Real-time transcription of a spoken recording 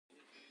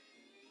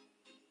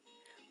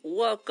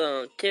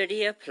Welcome to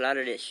the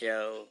Applaudeded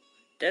Show,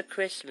 the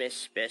Christmas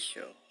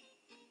Special.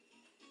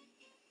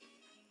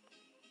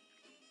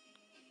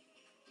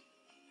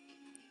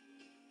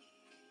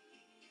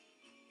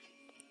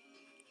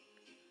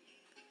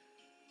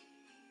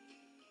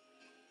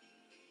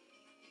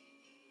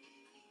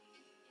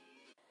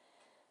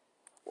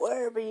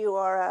 Wherever you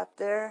are out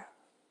there,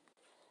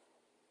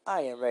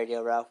 I am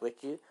Radio Ralph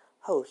with you,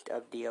 host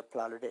of the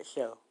Applaudeded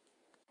Show.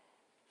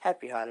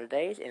 Happy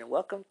holidays and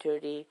welcome to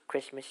the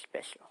Christmas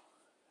Special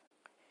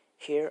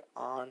here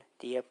on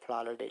the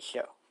Applaudeded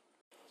Show.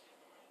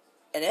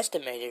 An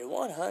estimated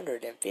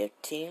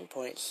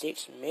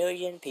 115.6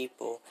 million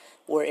people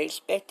were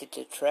expected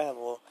to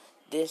travel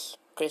this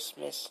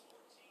Christmas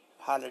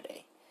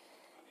holiday,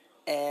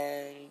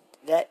 and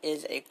that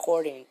is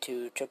according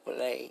to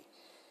AAA.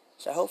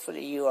 So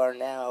hopefully you are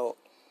now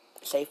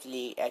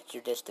safely at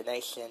your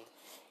destination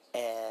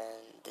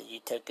and you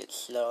took it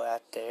slow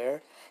out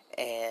there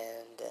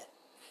and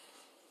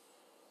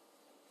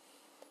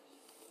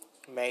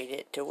made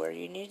it to where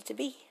you needed to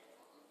be.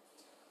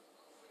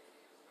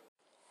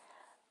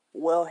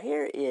 Well,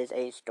 here is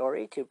a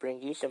story to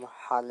bring you some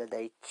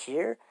holiday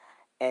cheer.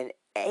 An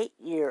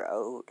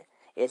 8-year-old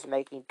is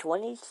making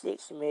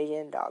 $26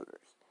 million,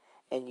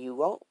 and you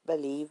won't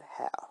believe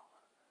how.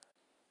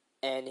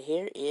 And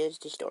here is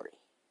the story.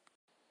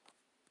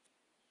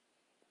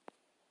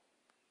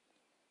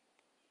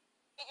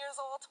 8 years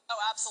old? Oh,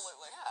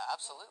 absolutely. Yeah,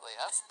 absolutely.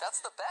 That's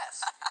the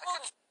best. I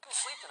couldn't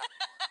sleep tonight.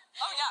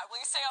 Oh, yeah. Well,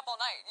 you stay up all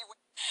night.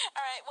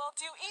 All right. Well,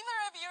 do either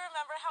of you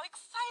remember how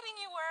exciting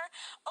you were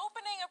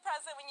opening a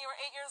present when you were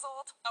 8 years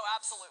old? Oh,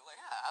 absolutely.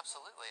 Yeah,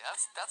 absolutely.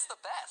 That's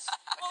the best.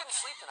 I couldn't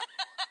sleep tonight.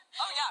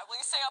 Oh, yeah. Well,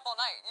 you stay up all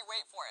night. You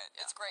wait for it.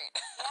 It's great.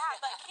 Yeah,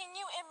 but can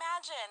you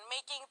imagine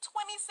making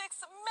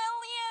 $26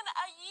 million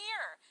a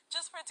year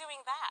just for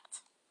doing that?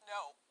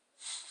 No.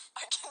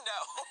 I can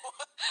know.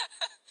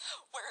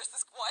 Where is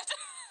this? What?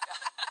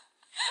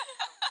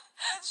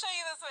 Let's show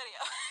you this video.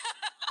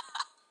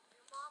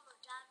 Your mom or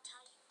dad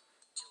tell you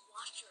to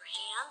wash your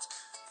hands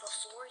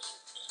before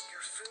you eat your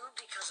food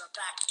because of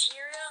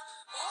bacteria?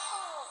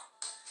 Oh,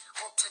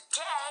 well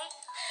today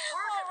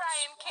Well,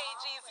 Ryan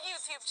KG's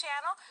YouTube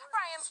channel,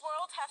 Ryan's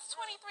World, has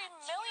 23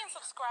 million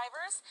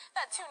subscribers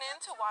that tune in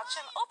to watch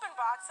him open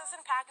boxes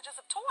and packages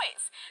of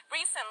toys.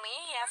 Recently,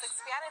 he has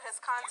expanded his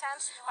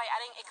content by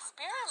adding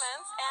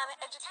experiments and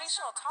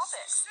educational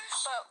topics.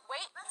 But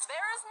wait,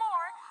 there is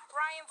more.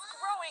 Ryan's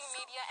growing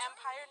media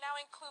empire now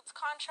includes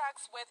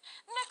contracts with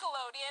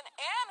Nickelodeon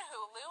and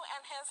Hulu,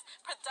 and his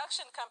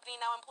production company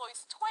now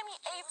employs 28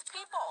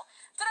 people.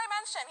 Did I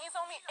mention he's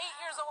only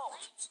 8 years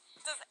old?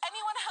 Does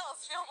anyone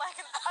else feel like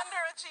an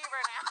underachiever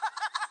now?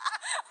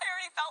 I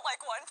already felt like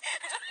one.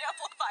 Just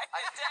amplify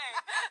my day.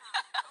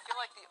 I feel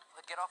like the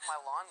get off my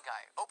lawn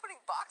guy.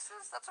 Opening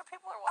boxes? That's what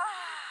people are watching.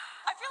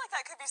 I feel like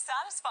that could be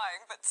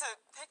satisfying, but to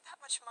make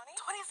that much money?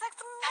 26 million!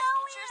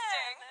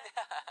 Interesting.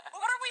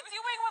 What are we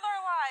doing with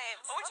our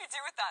lives? What would you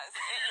do with that as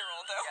an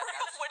 8-year-old, though?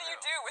 Yeah, What do you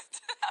true. do with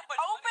that much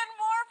money? Open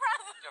more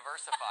presents!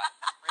 Diversify.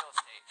 Real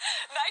estate.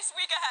 Nice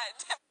week ahead.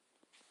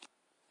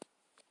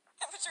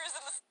 Temperatures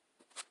in the...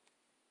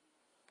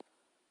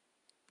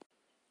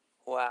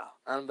 Wow,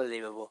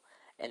 unbelievable.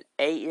 An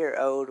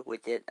 8-year-old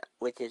with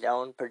his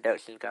own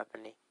production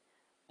company.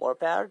 More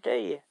power to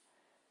you.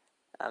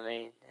 I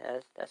mean,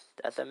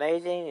 that's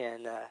amazing,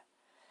 and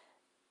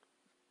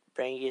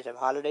bring you some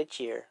holiday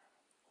cheer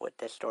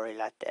with a story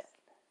like that.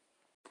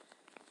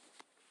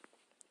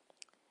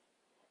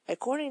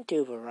 According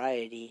to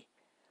Variety,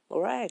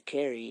 Mariah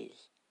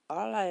Carey's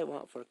 "All I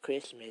Want for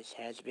Christmas"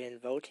 has been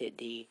voted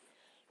the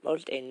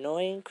most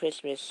annoying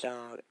Christmas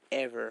song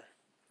ever.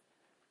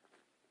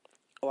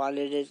 While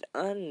it is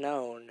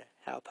unknown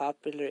how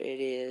popular it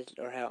is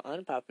or how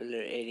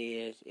unpopular it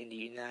is in the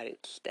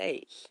United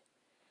States,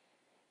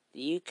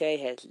 the UK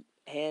has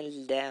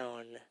hands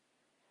down,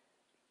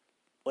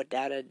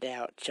 without a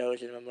doubt,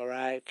 chosen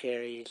Mariah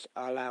Carey's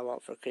 "All I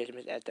Want for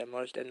Christmas" as the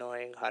most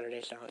annoying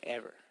holiday song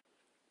ever.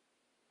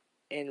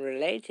 In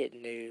related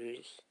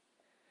news,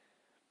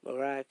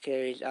 Mariah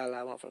Carey's "All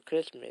I Want for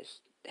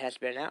Christmas" has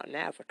been out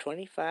now for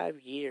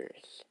 25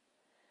 years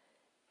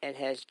and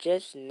has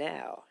just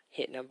now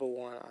hit number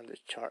 1 on the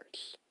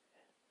charts.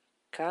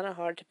 Kind of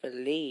hard to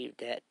believe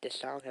that the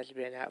song has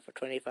been out for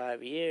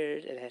 25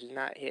 years and has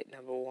not hit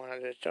number 1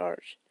 on the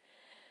charts.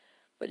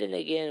 But then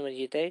again, when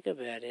you think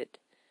about it,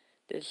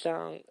 this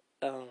song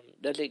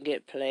doesn't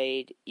get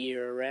played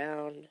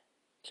year-round,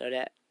 so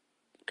that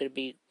could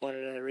be one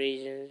of the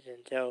reasons.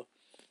 And so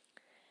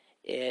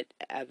it,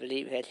 I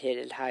believe, has hit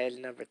as high as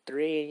number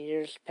 3 in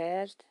years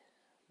past.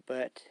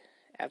 But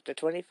after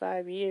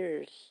 25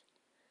 years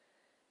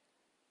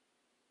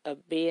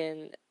of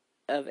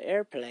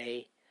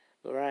airplay,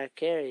 Mariah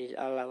Carey's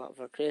 "All I Want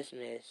for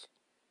Christmas"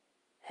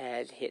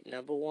 has hit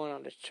number 1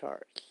 on the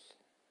charts.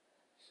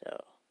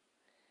 So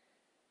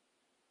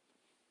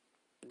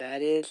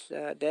that is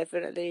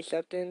definitely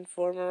something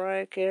for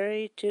Mariah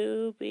Carey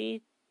to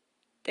be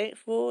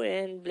thankful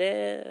and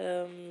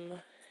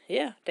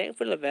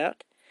thankful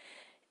about,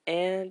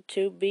 and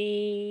to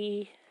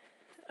be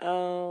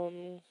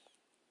It's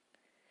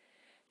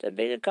a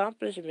big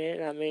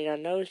accomplishment. I mean, I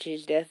know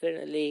she's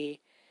definitely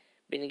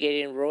been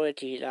getting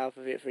royalties off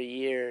of it for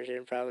years,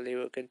 and probably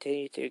will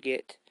continue to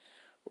get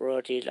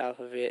royalties off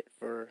of it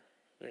for,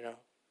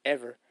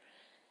 ever.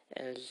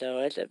 And so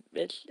it's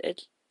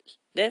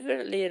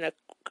definitely an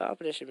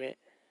accomplishment,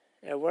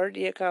 a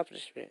worthy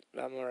accomplishment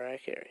by Mariah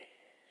Carey.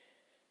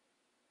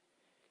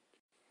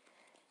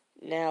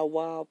 Now,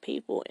 while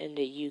people in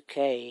the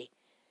UK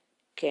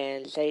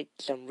can say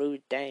some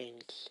rude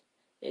things,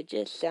 it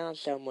just sounds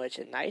so much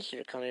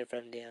nicer coming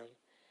from them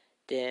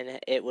than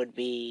it would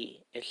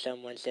be if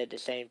someone said the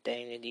same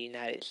thing in the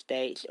United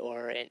States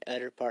or in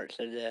other parts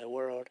of the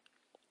world.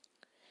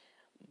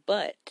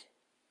 But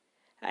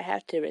I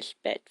have to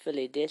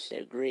respectfully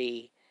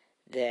disagree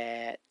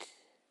that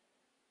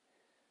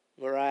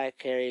Mariah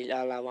Carey's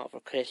All I Want for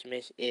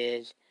Christmas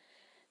is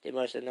the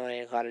most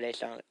annoying holiday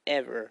song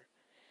ever.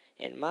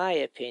 In my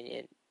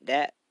opinion,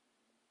 that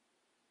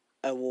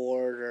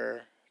award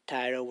or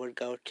title would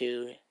go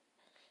to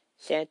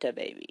Santa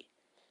Baby.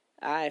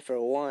 I, for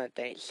one,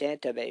 think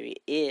Santa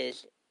Baby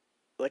is,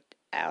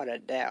 without a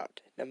doubt,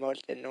 the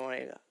most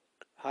annoying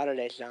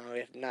holiday song,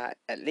 if not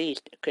at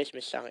least a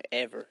Christmas song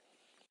ever.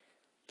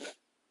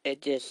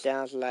 It just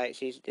sounds like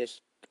she's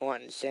just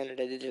wanting Santa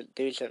to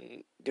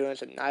doing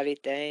some naughty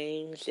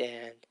things,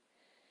 and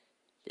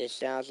it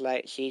sounds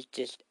like she's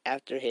just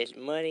after his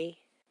money.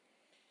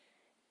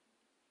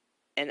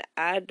 And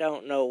I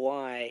don't know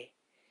why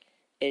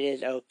it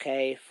is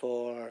okay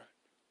for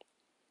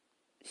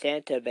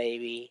Santa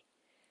Baby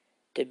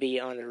to be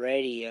on the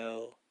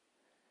radio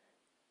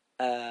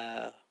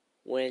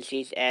when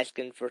she's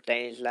asking for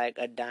things like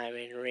a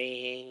diamond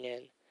ring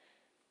and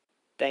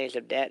things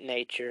of that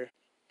nature.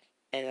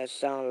 And a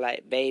song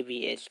like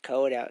Baby It's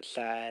Cold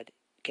Outside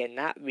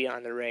cannot be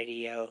on the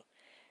radio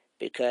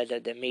because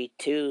of the Me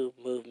Too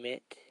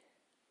movement,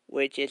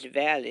 which is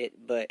valid,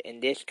 but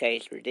in this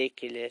case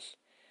ridiculous,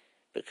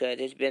 because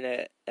it's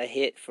been a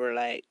hit for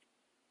like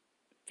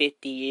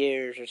 50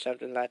 years or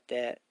something like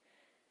that,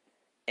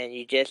 and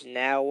you just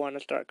now want to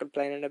start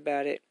complaining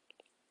about it,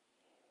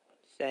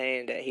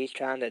 saying that he's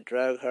trying to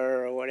drug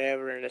her or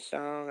whatever in the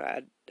song.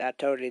 I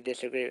totally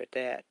disagree with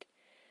that.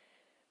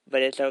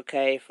 But it's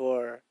okay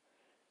for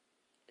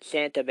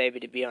Santa Baby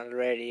to be on the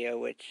radio,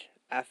 which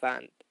I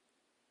find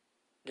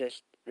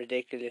just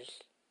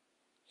ridiculous.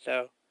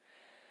 So,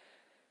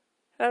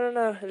 I don't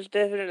know. There's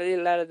definitely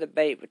a lot of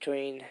debate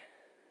between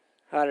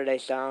holiday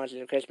songs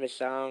and Christmas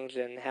songs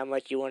and how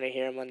much you want to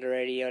hear them on the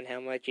radio and how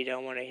much you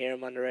don't want to hear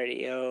them on the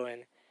radio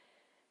and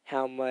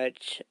how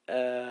much,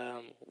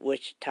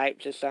 which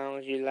types of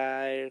songs you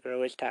like or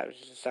which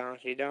types of songs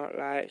you don't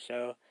like.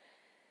 So,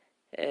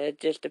 it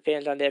just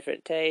depends on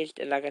different taste.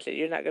 And like I said,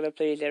 you're not going to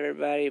please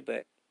everybody,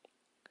 but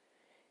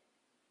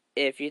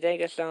if you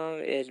think a song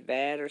is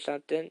bad or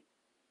something,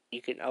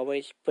 you can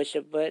always push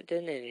a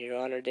button and you're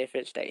on a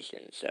different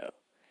station. So,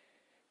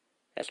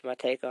 that's my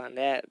take on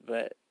that,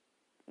 but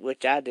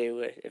which I do.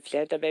 If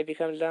Santa Baby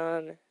comes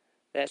on,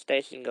 that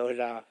station goes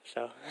off.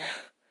 So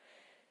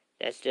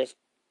that's just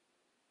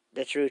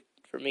the truth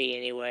for me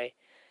anyway.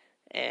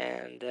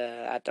 And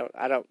I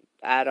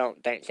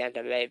don't think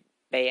Santa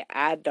Baby.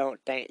 I don't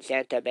think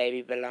Santa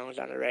Baby belongs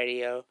on the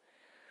radio.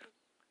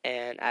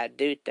 And I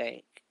do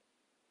think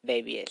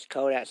Baby It's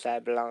Cold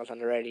Outside belongs on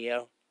the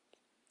radio.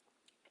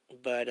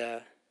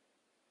 But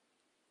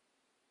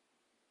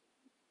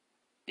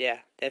yeah,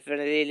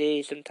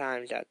 definitely some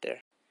times out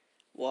there.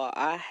 Well,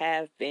 I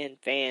have been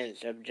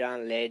fans of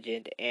John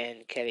Legend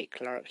and Kelly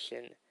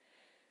Clarkson.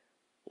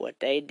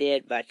 What they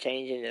did by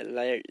changing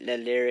the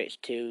lyrics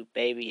to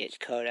Baby It's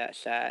Cold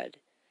Outside,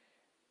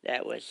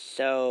 that was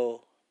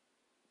so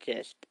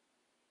just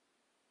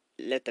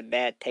left a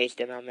bad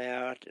taste in my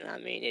mouth. And I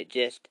mean, it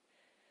just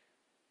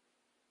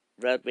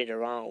rubbed me the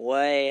wrong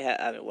way.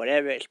 I mean,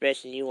 whatever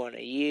expression you want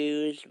to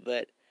use,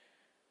 but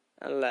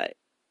I'm like,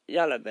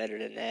 y'all are better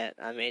than that.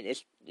 I mean,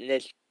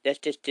 that's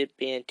just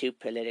being too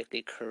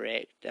politically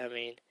correct. I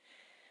mean,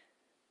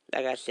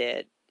 like I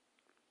said,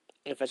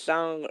 if a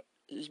song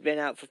has been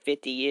out for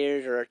 50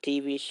 years or a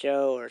TV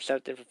show or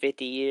something for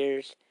 50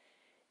 years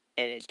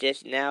and it's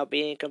just now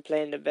being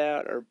complained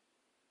about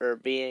or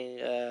being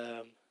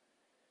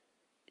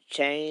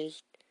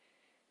changed,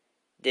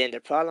 then the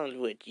problem's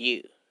with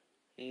you,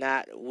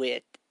 not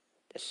with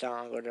the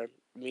song or the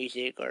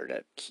music or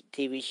the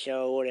TV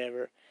show or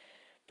whatever.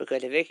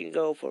 Because if it can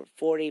go for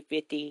 40,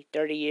 50,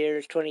 30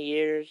 years, 20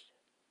 years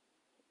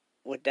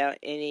without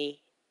any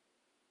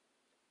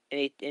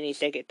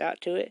second thought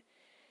to it,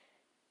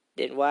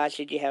 then why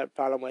should you have a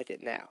problem with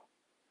it now?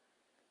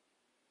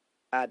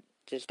 I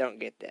just don't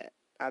get that.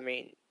 I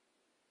mean,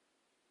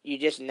 you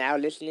just now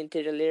listening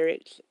to the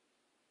lyrics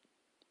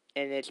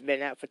and it's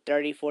been out for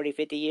 30, 40,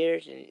 50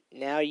 years and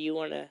now you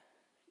want to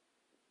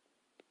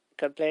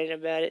complain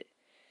about it?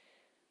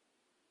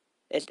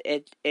 It's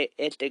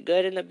the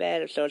good and the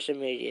bad of social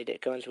media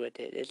that comes with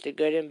it. It's the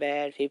good and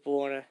bad. People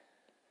want to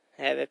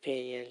have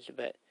opinions,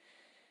 but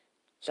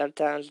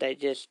sometimes they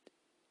just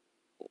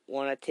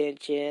want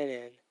attention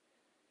and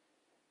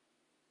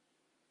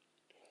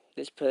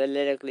this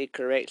politically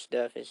correct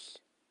stuff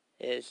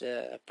is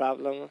a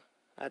problem,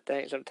 I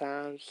think,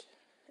 sometimes.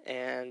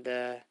 And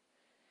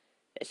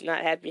it's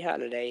not Happy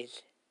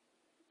Holidays.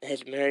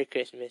 It's Merry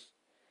Christmas.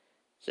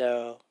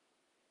 So,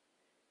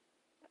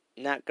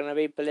 not gonna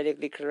be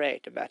politically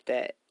correct about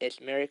that. It's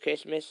Merry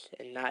Christmas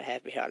and not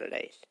Happy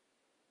Holidays.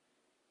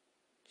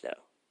 So,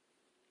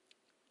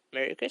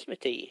 Merry Christmas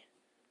to you.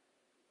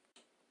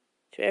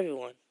 To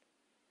everyone.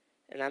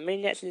 And I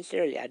mean that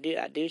sincerely. I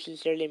do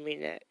sincerely mean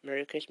that.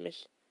 Merry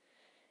Christmas.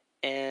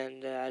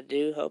 And I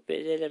do hope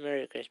it is a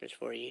Merry Christmas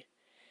for you.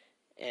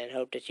 And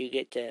hope that you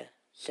get to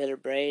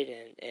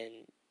celebrate and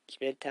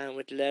spend time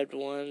with loved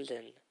ones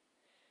and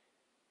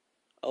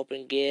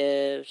open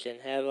gifts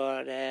and have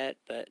all that.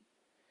 But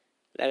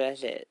like I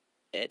said,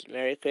 it's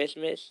Merry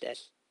Christmas.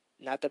 That's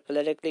not the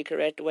politically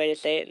correct way to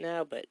say it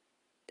now, but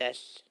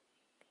that's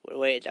the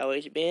way it's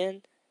always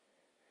been.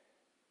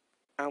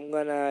 I'm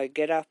gonna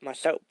get off my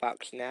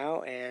soapbox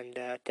now and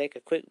take a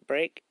quick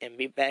break and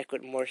be back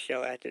with more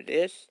show after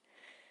this.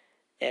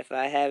 If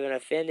I haven't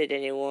offended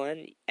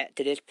anyone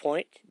to this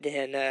point,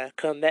 then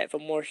come back for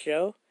more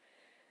show.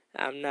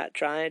 I'm not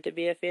trying to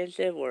be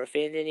offensive or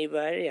offend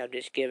anybody. I'm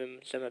just giving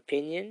some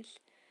opinions.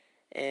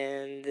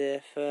 And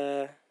if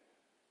I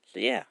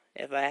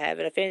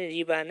haven't offended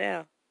you by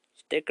now,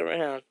 stick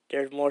around.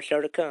 There's more show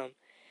to come.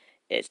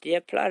 It's the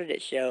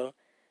Applaudeded Show,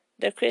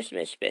 the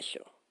Christmas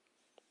Special.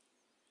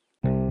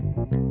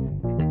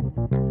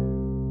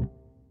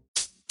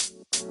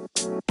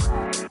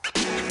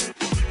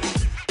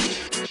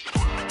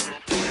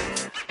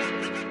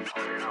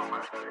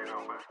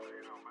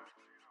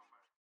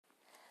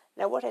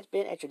 Now, what has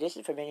been a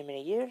tradition for many,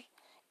 many years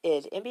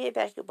is NBA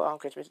basketball on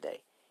Christmas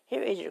Day.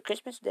 Here is your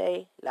Christmas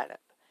Day lineup.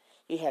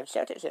 You have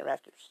Celtics and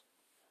Raptors,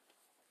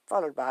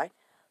 followed by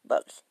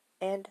Bucks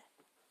and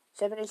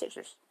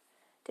 76ers.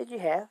 Then you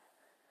have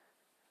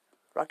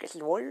Rockets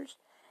and Warriors,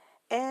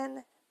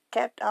 and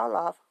capped all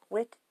off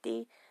with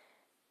the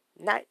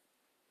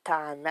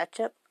nighttime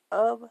matchup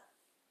of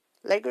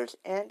Lakers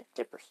and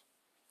Clippers.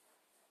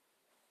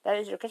 That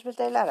is your Christmas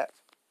Day lineup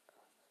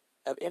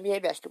of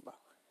NBA basketball.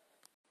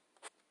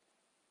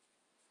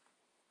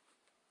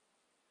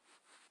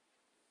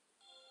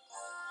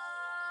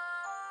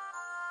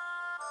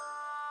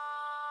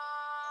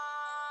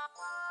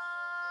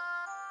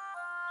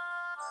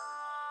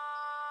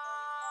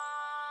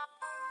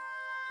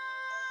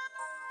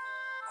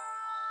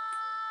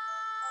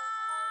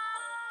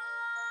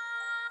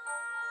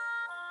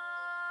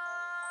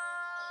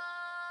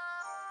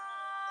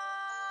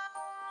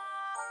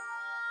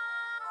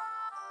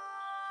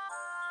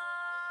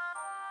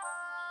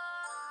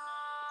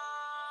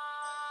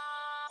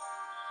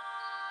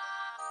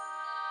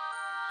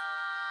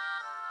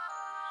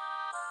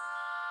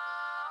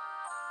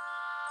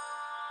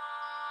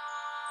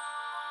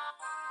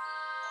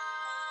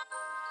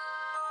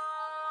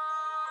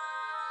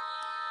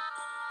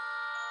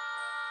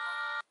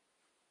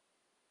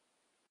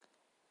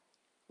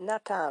 Now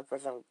time for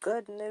some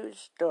good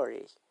news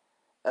stories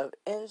of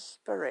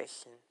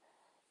inspiration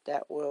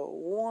that will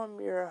warm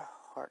your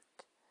heart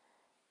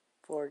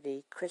for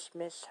the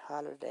Christmas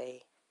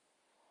holiday.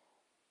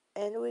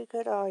 And we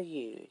could all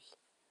use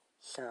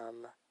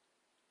some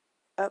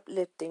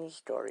uplifting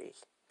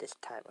stories this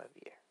time of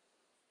year.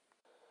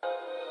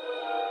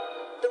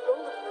 The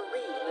role of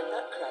Marie in The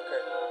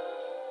Nutcracker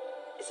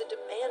is a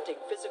demanding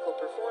physical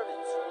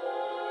performance,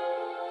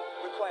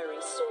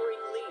 requiring soaring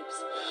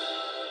leaps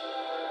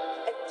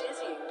and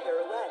dizzying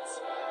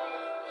pirouettes.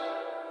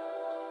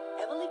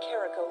 Emily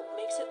Carrico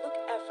makes it look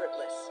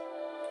effortless.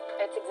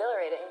 It's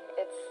exhilarating.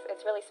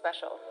 It's really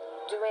special.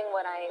 Doing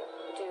what I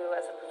do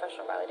as a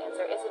professional ballet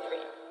dancer is a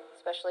dream,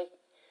 especially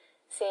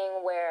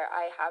seeing where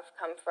I have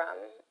come from.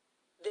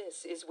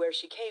 This is where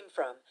she came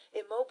from,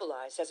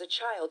 immobilized as a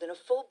child in a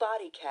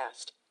full-body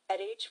cast. At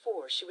age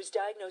 4, she was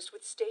diagnosed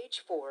with stage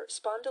 4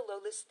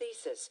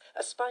 spondylolisthesis,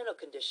 a spinal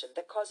condition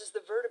that causes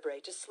the vertebrae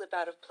to slip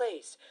out of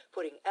place,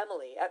 putting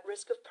Emily at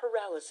risk of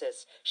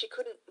paralysis. She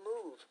couldn't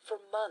move for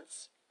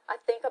months. I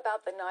think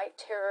about the night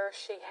terror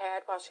she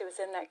had while she was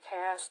in that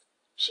cast.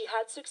 She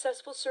had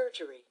successful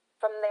surgery.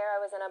 From there, I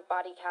was in a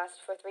body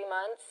cast for 3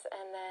 months,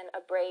 and then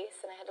a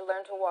brace, and I had to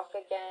learn to walk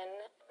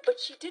again. But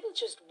she didn't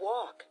just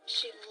walk.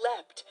 She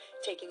leapt,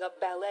 taking up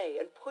ballet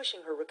and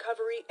pushing her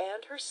recovery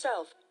and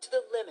herself to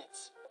the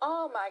limits.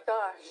 Oh my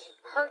gosh.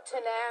 Her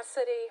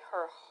tenacity,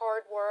 her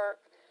hard work.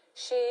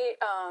 She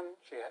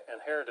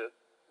inherited,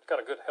 got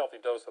a good healthy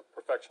dose of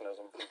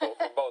perfectionism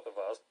from both of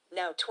us.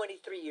 Now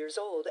 23 years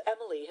old,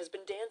 Emily has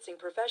been dancing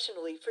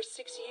professionally for 6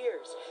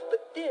 years.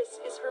 But this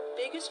is her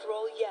biggest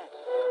role yet.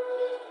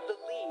 The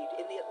lead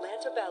in the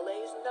Atlanta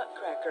Ballet's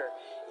Nutcracker.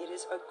 It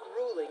is a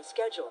grueling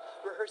schedule,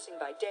 rehearsing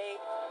by day,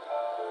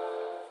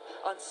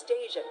 on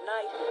stage at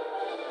night,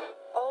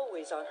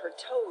 always on her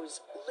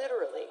toes,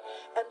 literally,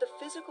 and the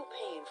physical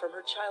pain from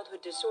her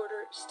childhood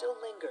disorder still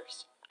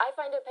lingers. I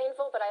find it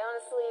painful, but I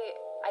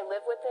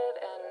live with it,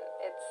 and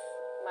it's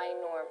my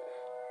norm.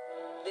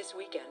 This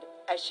weekend,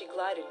 as she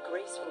glided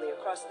gracefully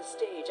across the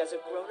stage as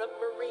a grown-up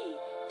Marie,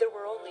 there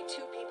were only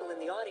two people in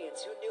the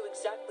audience who knew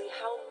exactly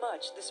how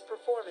much this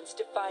performance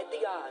defied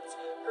the odds: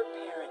 her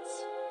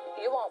parents.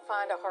 You won't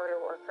find a harder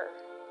worker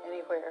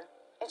anywhere.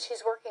 And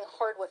she's working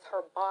hard with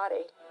her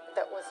body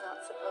that was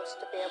not supposed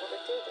to be able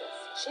to do this.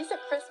 She's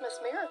a Christmas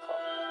miracle.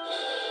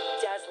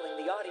 Dazzling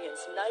the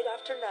audience night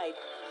after night,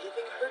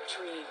 living her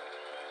dream.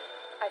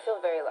 I feel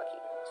very lucky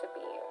to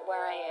be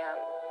where I am.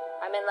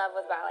 I'm in love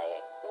with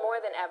ballet more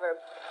than ever.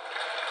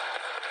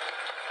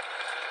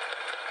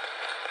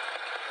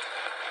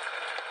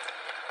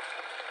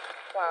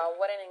 Wow,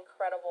 what an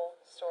incredible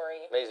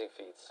story. Amazing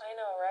feats. I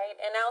know, right?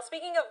 And now,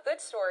 speaking of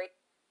good story.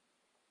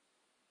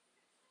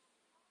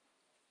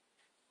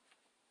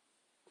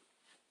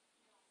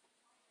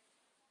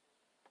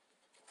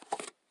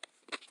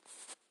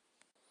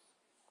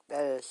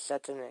 That is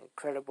such an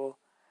incredible,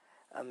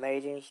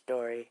 amazing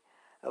story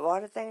of all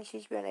the things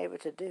she's been able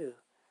to do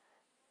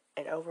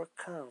and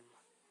overcome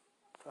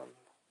from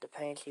the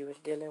pain she was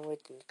dealing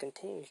with and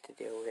continues to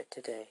deal with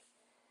today.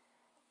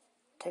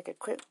 Take a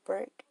quick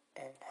break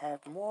and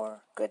have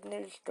more good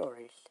news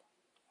stories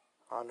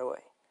on the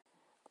way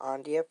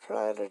on the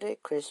Applaudeded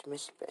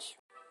Christmas Special.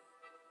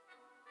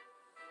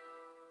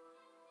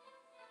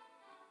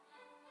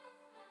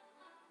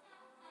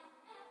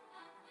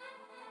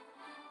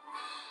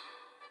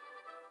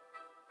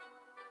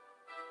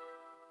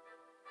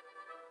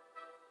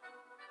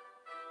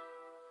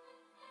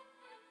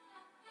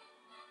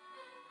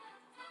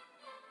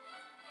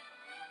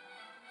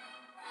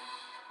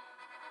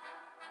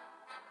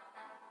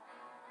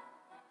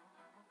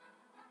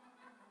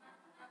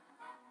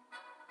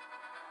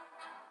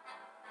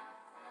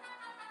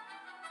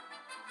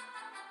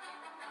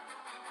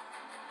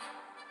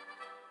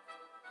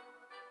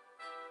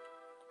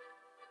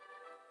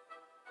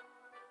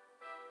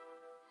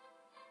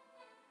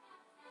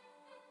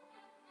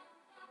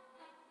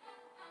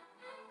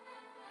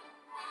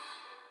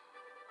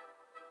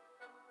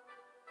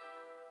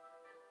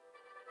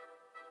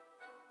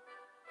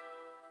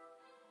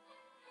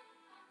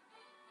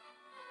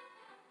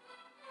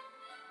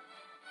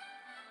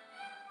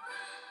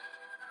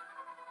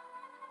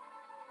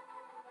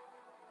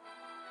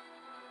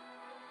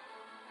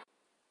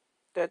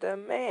 The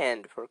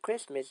demand for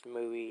Christmas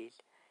movies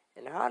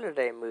and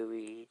holiday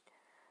movies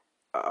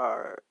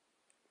are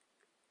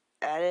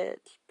at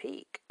its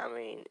peak. I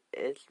mean,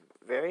 it's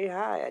very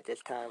high at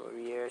this time of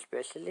year,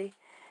 especially,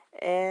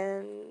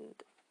 and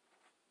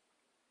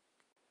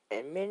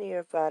many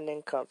are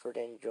finding comfort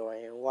and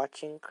joy in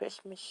watching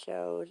Christmas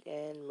shows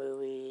and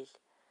movies.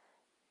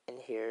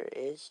 And here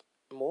is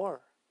more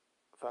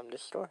from the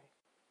story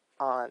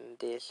on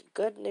this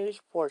good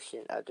news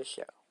portion of the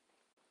show.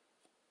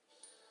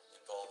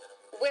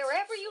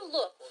 Wherever you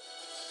look,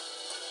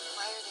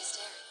 why are they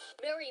staring?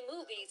 Merry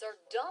movies are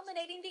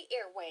dominating the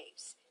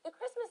airwaves. The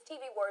Christmas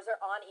TV wars are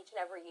on each and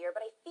every year,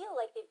 but I feel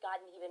like they've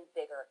gotten even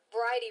bigger.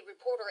 Variety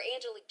reporter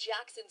Angelique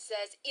Jackson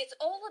says it's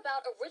all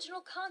about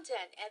original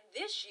content, and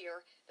this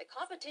year, the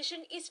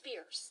competition is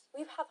fierce.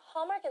 We have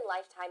Hallmark and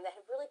Lifetime that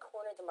have really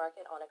cornered the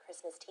market on a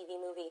Christmas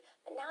TV movie,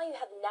 but now you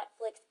have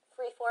Netflix,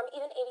 Freeform,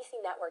 even ABC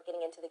Network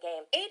getting into the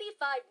game.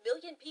 85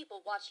 million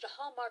people watched a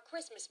Hallmark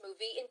Christmas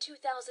movie in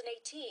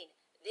 2018.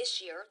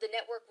 This year, the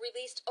network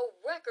released a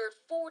record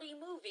 40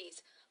 movies.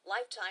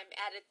 Lifetime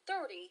added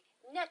 30,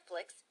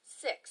 Netflix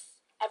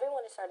 6.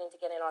 Everyone is starting to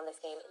get in on this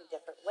game in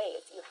different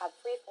ways. You have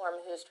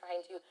Freeform, who's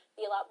trying to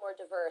be a lot more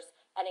diverse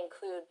and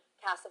include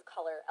casts of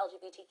color,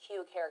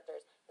 LGBTQ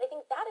characters. And I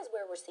think that is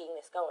where we're seeing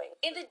this going.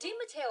 In the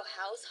DiMatteo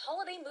house,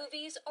 holiday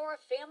movies are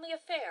a family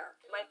affair.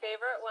 My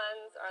favorite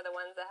ones are the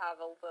ones that have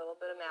a little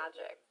bit of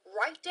magic.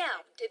 Right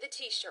down to the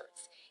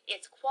t-shirts.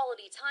 It's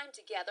quality time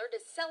together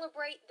to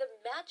celebrate the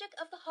magic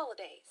of the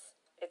holidays.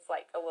 It's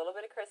like a little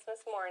bit of Christmas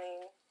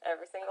morning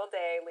every single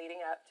day leading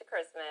up to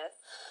Christmas.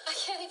 I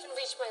can't even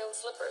reach my own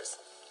slippers.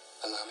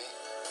 Allow me.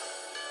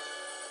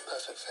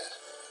 Perfect fit.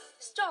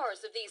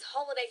 Stars of these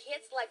holiday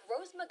hits like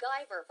Rose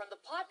McIver from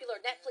the popular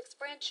Netflix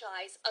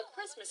franchise A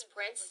Christmas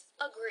Prince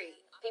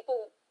agree.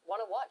 People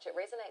want to watch. It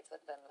resonates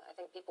with them. I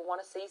think people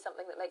want to see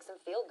something that makes them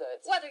feel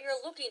good. Whether you're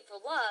looking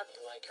for love,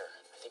 You like her.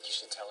 I think you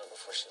should tell her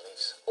before she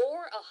leaves.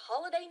 or a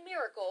holiday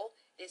miracle,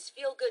 this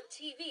feel-good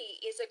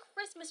TV is a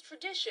Christmas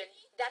tradition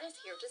that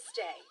is here to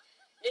stay.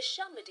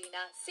 Nichelle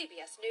Medina,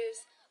 CBS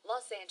News,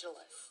 Los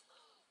Angeles.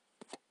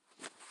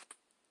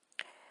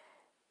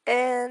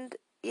 And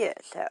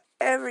yes,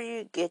 however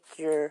you get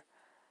your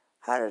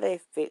holiday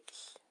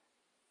fix,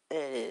 it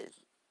is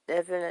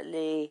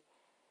definitely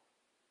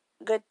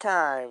good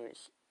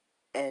times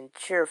and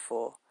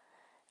cheerful,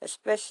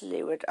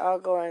 especially with all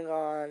going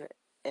on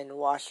in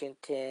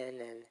Washington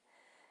and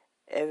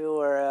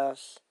everywhere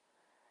else.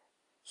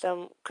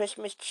 Some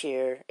Christmas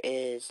cheer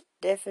is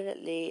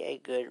definitely a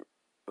good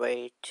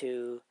way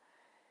to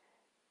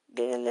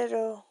get a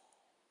little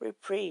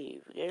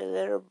reprieve, get a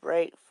little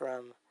break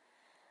from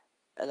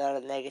a lot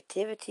of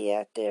negativity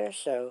out there.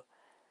 So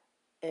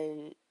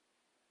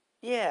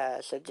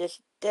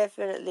just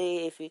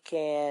definitely, if you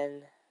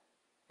can,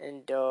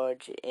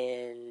 indulge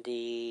in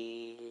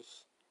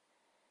these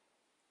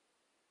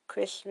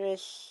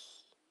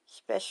Christmas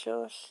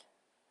specials,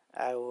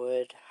 I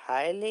would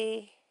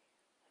highly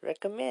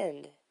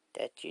recommend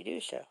that you do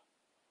so.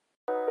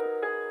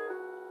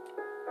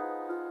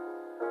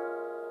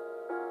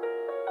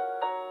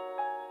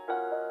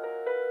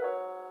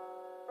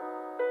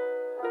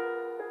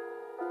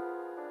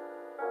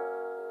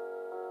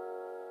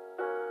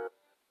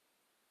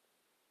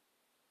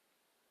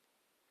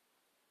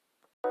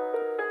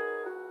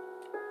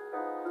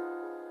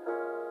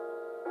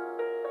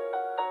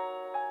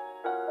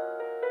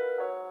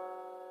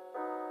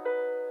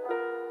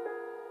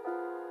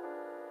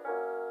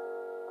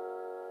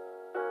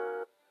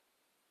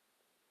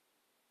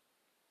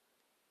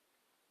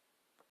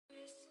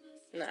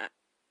 Now,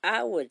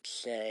 I would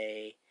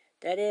say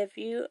that if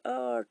you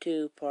are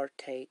to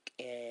partake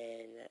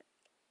in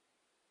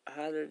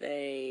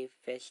holiday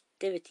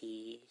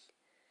festivities,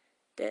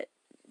 that,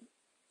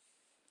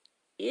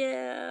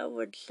 yeah, I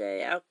would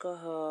say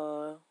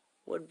alcohol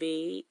would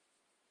be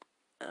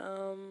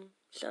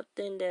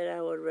something that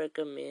I would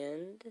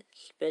recommend,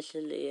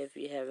 especially if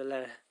you have a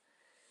lot of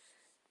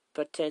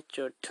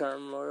potential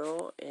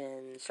turmoil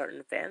in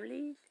certain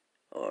families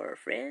or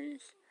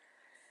friends.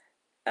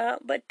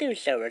 But do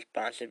so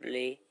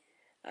responsibly.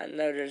 I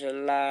know there's a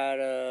lot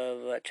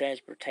of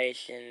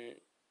transportation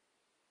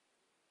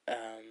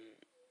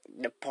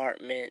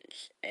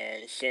departments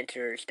and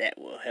centers that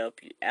will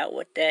help you out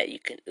with that. You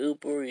can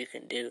Uber, you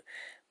can do.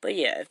 But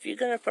yeah, if you're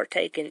going to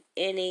partake in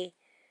any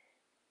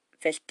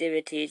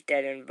festivities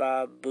that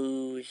involve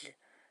booze,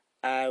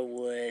 I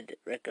would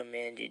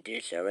recommend you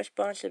do so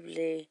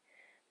responsibly.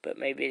 But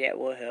maybe that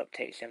will help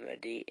take some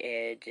of the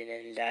edge and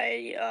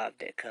anxiety off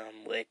that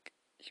come with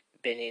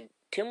spending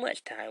too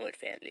much time with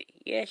family.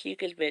 Yes, you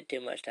can spend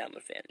too much time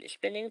with family.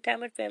 Spending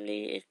time with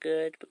family is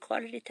good, but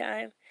quality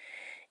time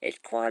is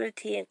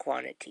quality and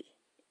quantity.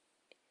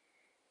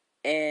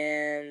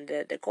 And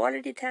the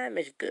quality time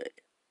is good.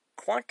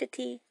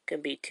 Quantity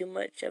can be too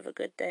much of a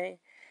good thing.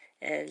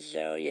 And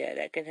so, yeah,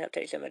 that can help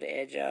take some of the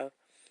edge off.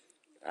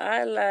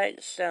 I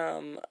like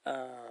some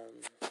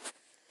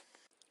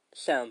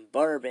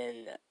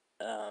bourbon,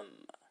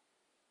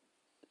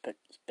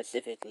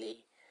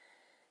 specifically.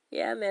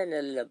 Yeah, I'm into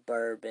a little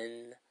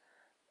bourbon.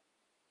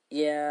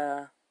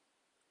 Yeah,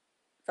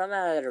 if I'm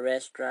out at a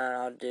restaurant,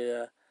 I'll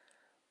do a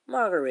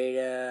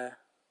margarita,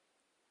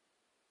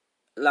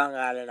 Long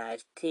Island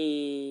iced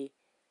tea,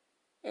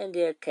 and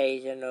the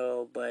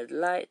occasional Bud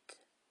Light.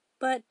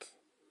 But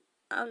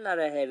I'm not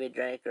a heavy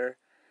drinker.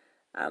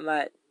 I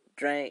might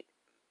drink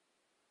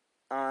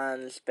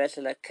on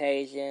special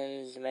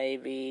occasions,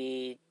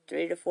 maybe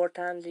 3 to 4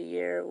 times a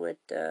year with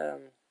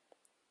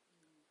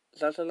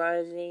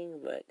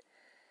socializing,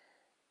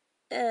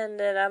 and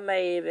then I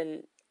may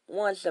even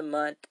once a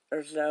month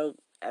or so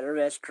at a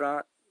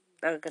restaurant,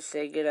 like I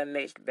said, get a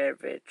mixed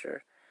beverage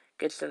or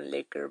get some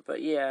liquor.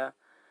 But yeah,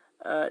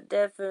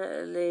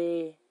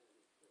 definitely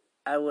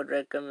I would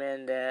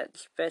recommend that,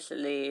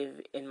 especially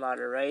in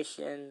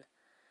moderation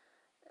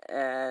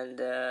and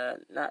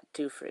not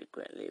too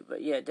frequently.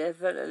 But yeah,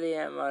 definitely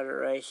in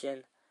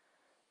moderation.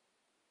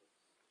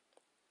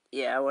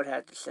 Yeah, I would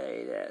have to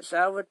say that. So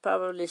I would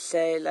probably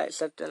say like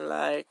something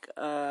like,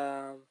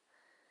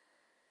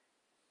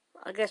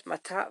 I guess my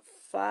top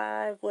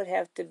 5 would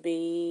have to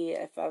be,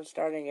 if I'm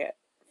starting at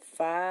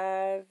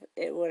 5,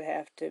 it would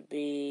have to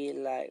be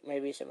like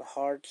maybe some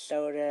hard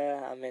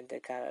soda. I'm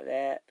into kind of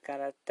that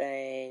kind of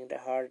thing, the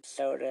hard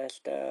soda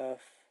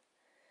stuff.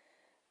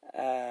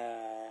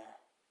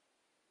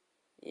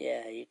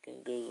 Yeah, you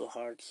can Google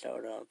hard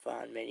soda and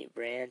find many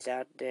brands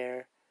out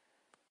there.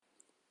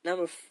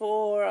 Number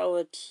 4, I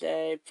would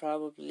say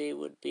probably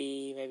would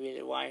be maybe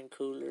the wine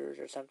coolers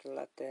or something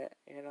like that,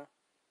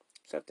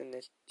 something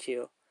that's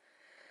chill.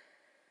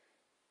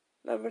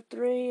 Number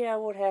 3, I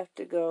would have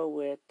to go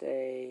with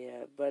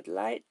a Bud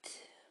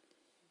Light.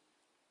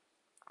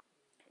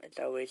 It's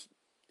always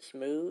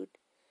smooth.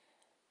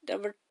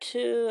 Number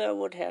 2, I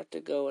would have to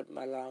go with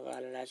my Long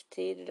Island iced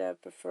tea that I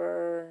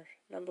prefer.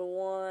 Number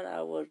 1,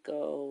 I would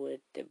go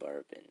with the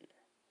bourbon.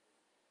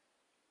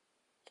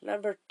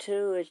 Number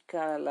 2 is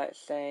kind of like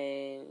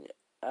saying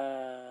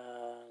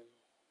 2A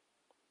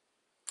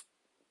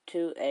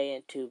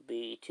and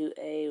 2B.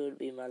 2A would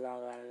be my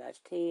Long Island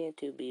iced tea, and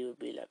 2B would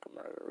be like a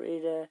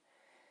margarita.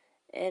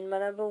 And my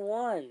number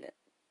 1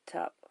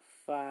 top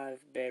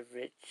 5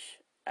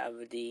 beverage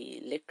of the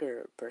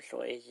liquor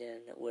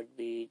persuasion would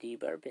be the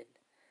bourbon.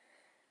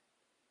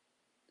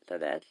 So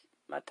that's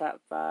my top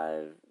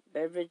 5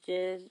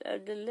 beverages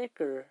of the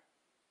liquor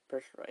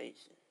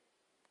persuasion.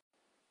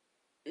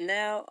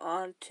 Now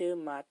on to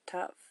my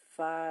top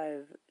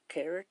 5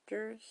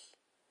 characters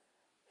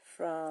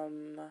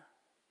from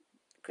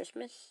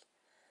Christmas.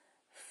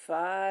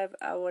 5,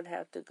 I would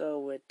have to go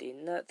with the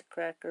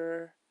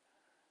Nutcracker.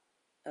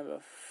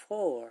 Number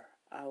 4,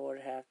 I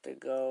would have to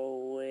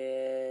go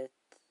with,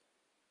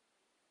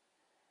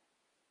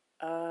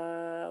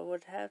 I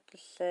would have to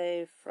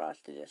say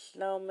Frosty the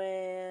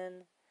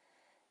Snowman.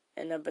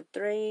 And number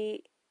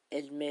 3,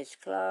 is Miss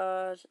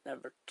Claus.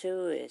 Number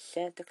 2 is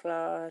Santa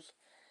Claus.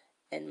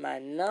 And my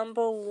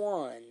number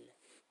 1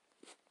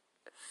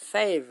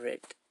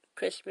 favorite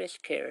Christmas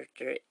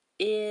character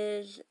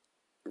is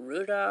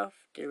Rudolph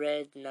the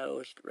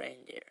Red-Nosed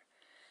Reindeer.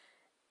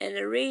 And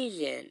the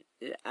reason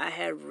that I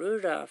have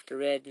Rudolph the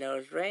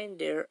Red-Nosed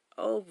Reindeer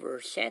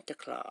over Santa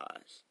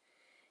Claus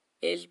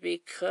is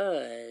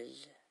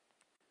because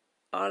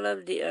all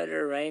of the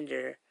other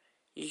reindeer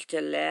used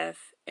to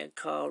laugh and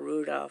call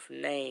Rudolph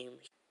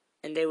names,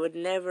 and they would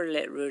never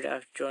let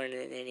Rudolph join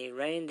in any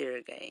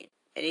reindeer game.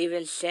 And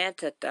even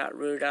Santa thought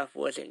Rudolph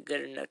wasn't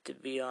good enough to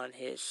be on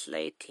his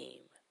sleigh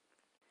team.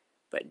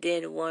 But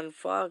then one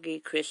foggy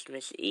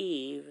Christmas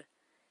Eve,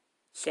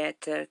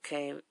 Santa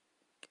came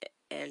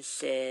and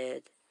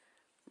said,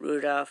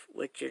 "Rudolph,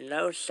 with your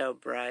nose so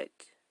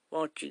bright,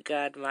 won't you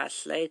guide my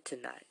sleigh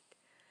tonight?"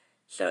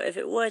 So if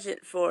it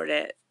wasn't for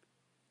that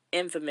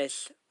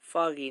infamous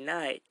foggy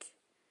night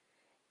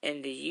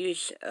and the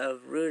use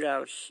of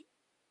Rudolph's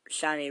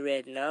shiny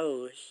red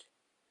nose,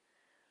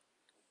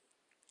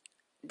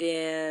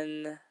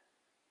 then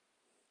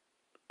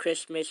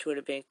Christmas would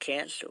have been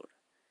canceled.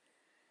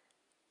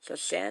 So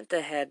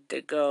Santa had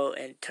to go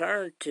and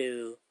turn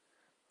to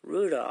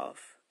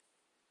Rudolph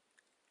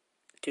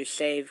to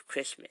save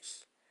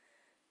Christmas.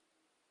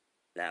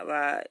 Now,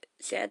 while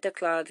Santa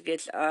Claus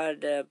gets all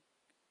the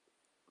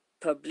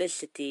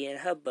publicity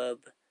and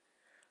hubbub,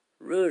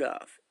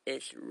 Rudolph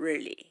is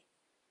really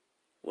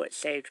what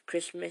saved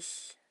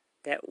Christmas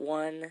that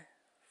one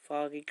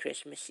foggy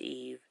Christmas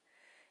Eve.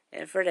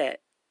 And for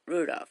that,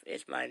 Rudolph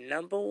is my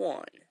number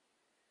 1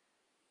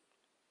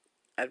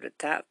 of the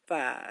top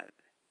 5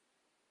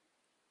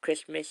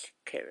 Christmas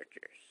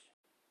characters.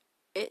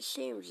 It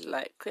seems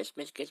like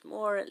Christmas gets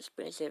more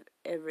expensive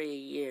every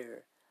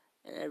year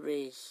and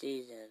every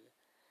season.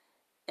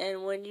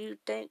 And when you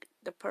think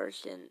the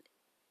person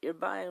you're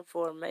buying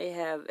for may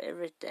have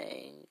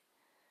everything,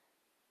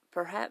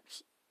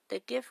 perhaps the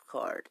gift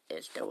card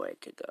is the way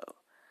to go.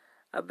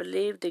 I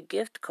believe the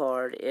gift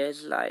card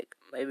is like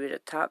maybe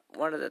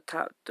one of the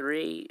top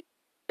 3,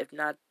 if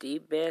not the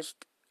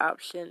best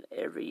option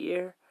every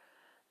year,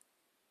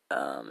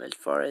 as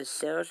far as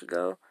sales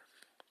go.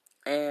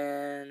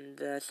 And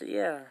so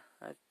yeah,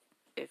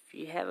 if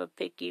you have a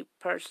picky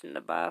person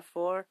to buy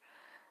for,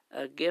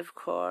 a gift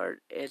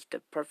card is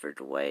the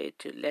perfect way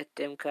to let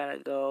them kind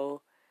of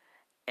go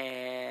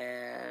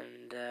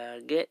and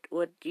get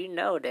what you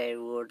know they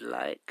would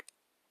like,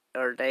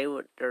 they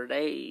would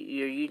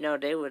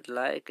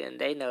like, and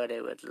they know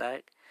they would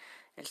like.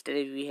 Instead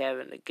of you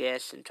having to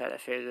guess and try to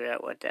figure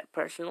out what that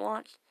person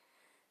wants,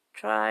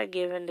 try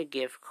giving the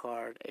gift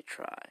card a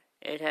try.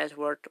 It has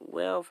worked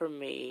well for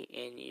me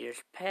in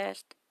years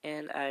past,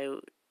 and I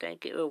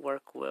think it will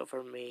work well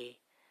for me,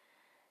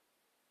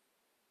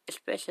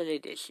 especially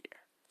this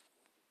year.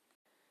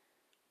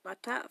 My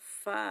top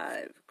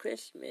 5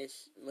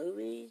 Christmas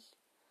movies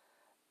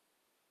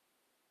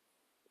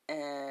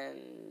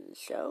and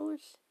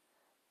shows.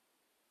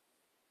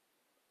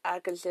 I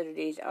consider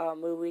these all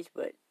movies,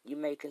 but you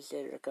may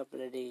consider a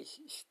couple of these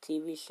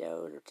TV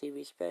shows or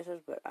TV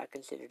specials, but I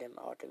consider them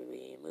all to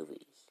be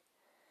movies.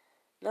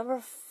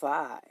 Number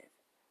 5,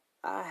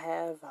 I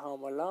have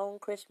Home Alone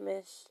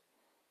Christmas.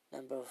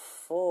 Number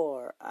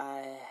 4,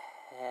 I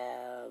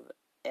have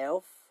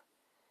Elf.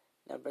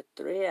 Number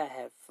 3, I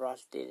have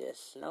Frosty the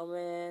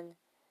Snowman.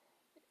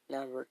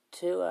 Number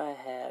 2, I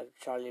have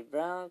Charlie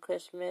Brown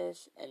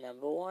Christmas. And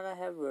number 1, I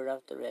have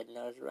Rudolph the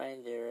Red-Nosed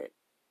Reindeer.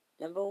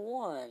 Number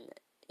 1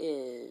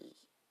 is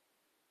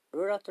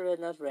Rudolph the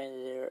Red-Nosed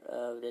Reindeer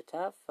of the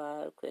top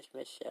 5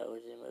 Christmas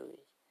shows and movies.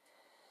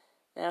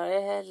 Now,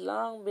 it has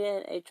long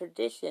been a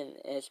tradition,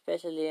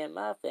 especially in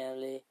my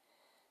family,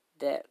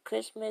 that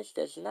Christmas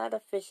does not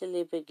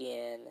officially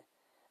begin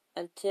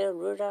until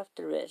Rudolph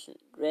the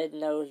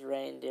Red-Nosed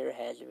Reindeer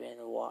has been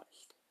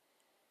watched.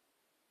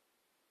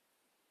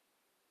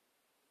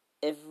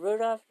 If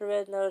Rudolph the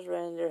Red-Nosed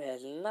Reindeer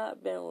has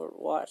not been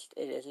watched,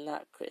 it is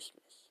not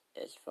Christmas,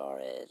 as far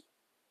as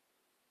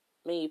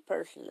me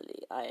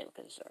personally I am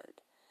concerned.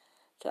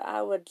 So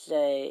I would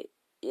say,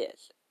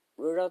 yes,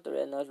 Rudolph the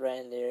Red-Nosed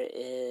Reindeer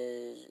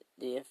is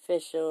the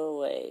official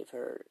way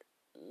for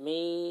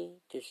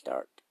me to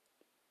start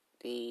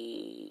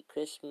the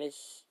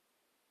Christmas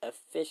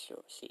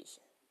official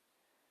season.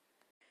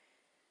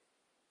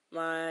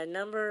 My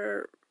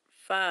number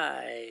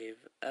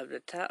 5 of the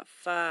top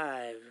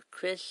 5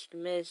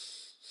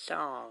 Christmas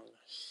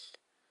songs,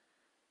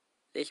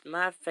 at least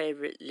my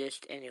favorite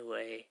list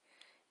anyway,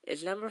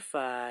 is number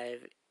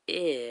 5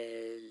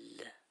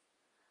 is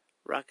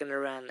Rockin'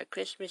 Around the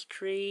Christmas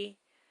Tree.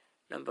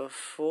 Number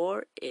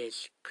 4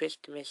 is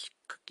Christmas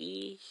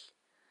Cookies.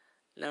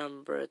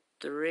 Number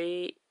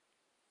 3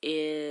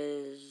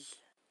 is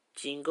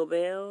Jingle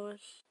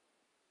Bells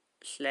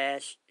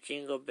 /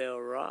 Jingle Bell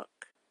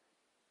Rock.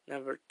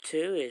 Number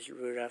 2 is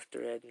Rudolph the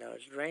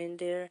Red-Nosed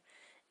Reindeer.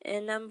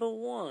 And number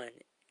 1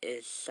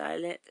 is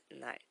Silent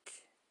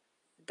Night.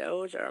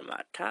 Those are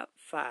my top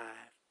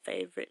 5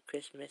 favorite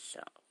Christmas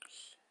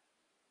songs.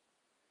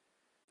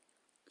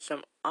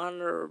 some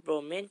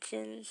honorable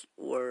mentions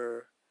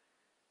were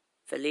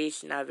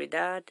Feliz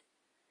Navidad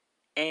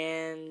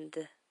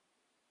and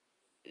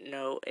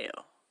Noel.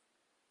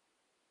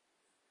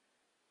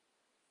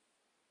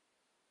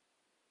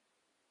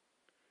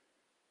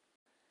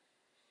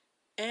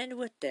 And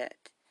with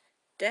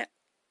that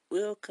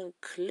will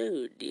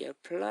conclude the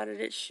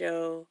Applaudeded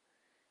Show,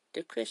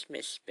 the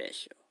Christmas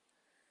Special.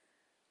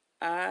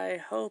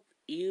 I hope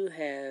you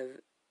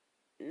have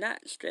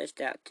not stressed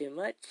out too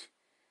much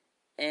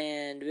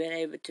and been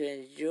able to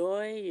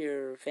enjoy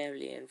your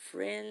family and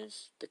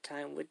friends, the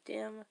time with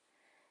them,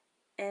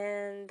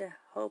 and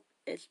hope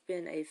it's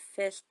been a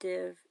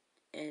festive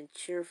and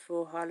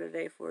cheerful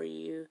holiday for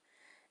you.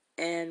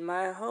 And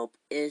my hope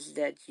is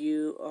that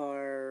you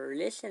are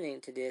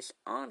listening to this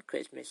on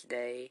Christmas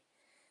Day.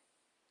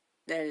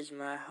 That is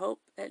my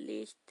hope, at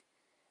least.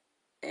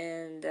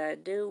 And I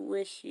do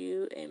wish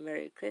you a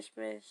Merry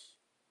Christmas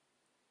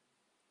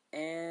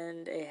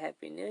and a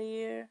Happy New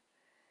Year.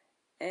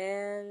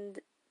 And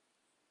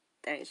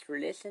thanks for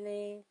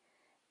listening.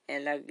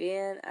 And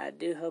again, I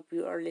do hope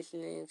you are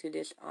listening to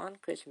this on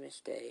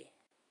Christmas Day.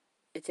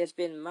 It has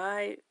been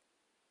my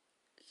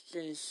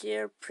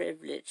sincere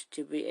privilege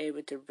to be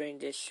able to bring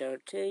this show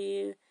to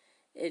you.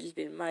 It has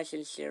been my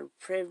sincere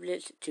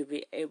privilege to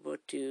be able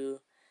to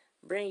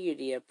bring you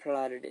the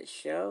Applaudeded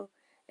Show,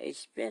 a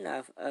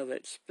spin-off of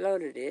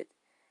Exploded.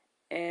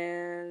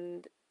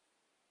 And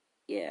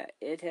yeah,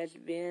 it has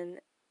been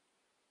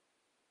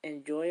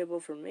enjoyable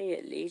for me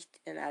at least,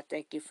 and I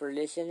thank you for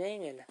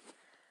listening and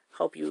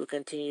hope you will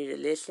continue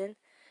to listen.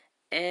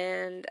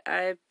 And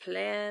I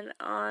plan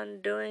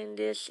on doing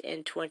this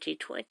in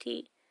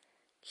 2020.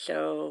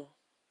 So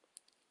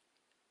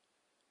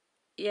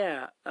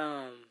yeah,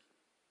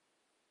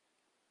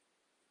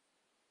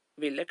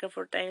 be looking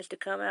for things to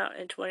come out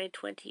in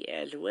 2020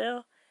 as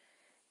well.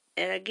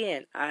 And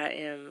again, I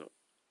am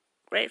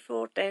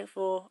grateful,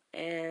 thankful,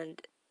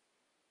 and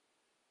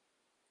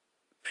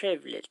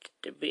privileged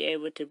to be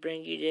able to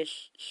bring you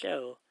this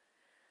show,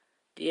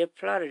 the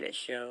Applaudeded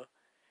Show,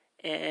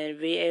 and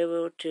be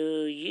able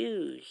to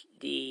use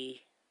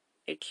the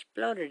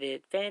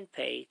Exploded fan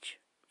page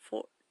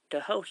to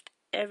host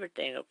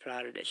everything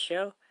Applaudeded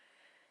Show.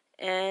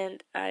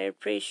 And I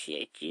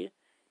appreciate you,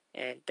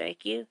 and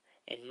thank you,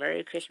 and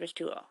Merry Christmas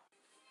to all.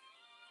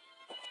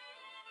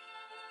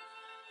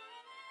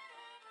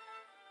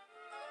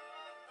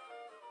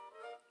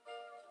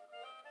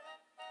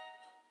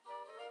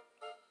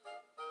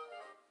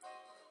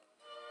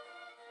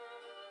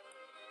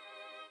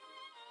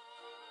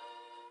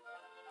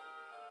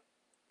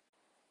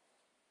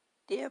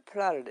 The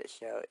Applaudeded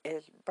Show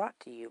is brought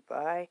to you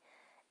by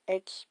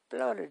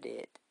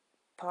Exploded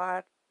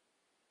Podcast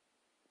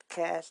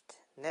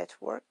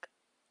Network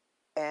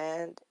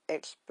and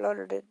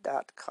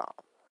Exploded.com.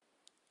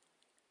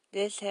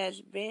 This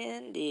has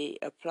been the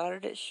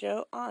Applaudeded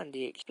Show on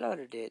the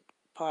Exploded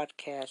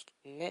Podcast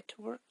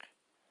Network.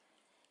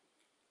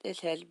 This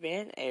has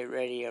been a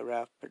Radio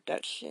Ralph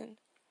production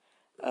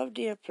of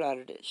the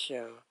Applaudeded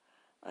Show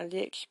on the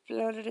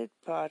Exploded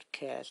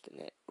Podcast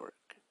Network.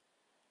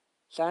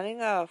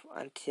 Signing off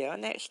until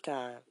next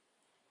time,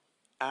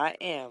 I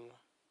am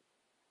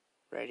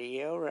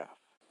Radio Ralph.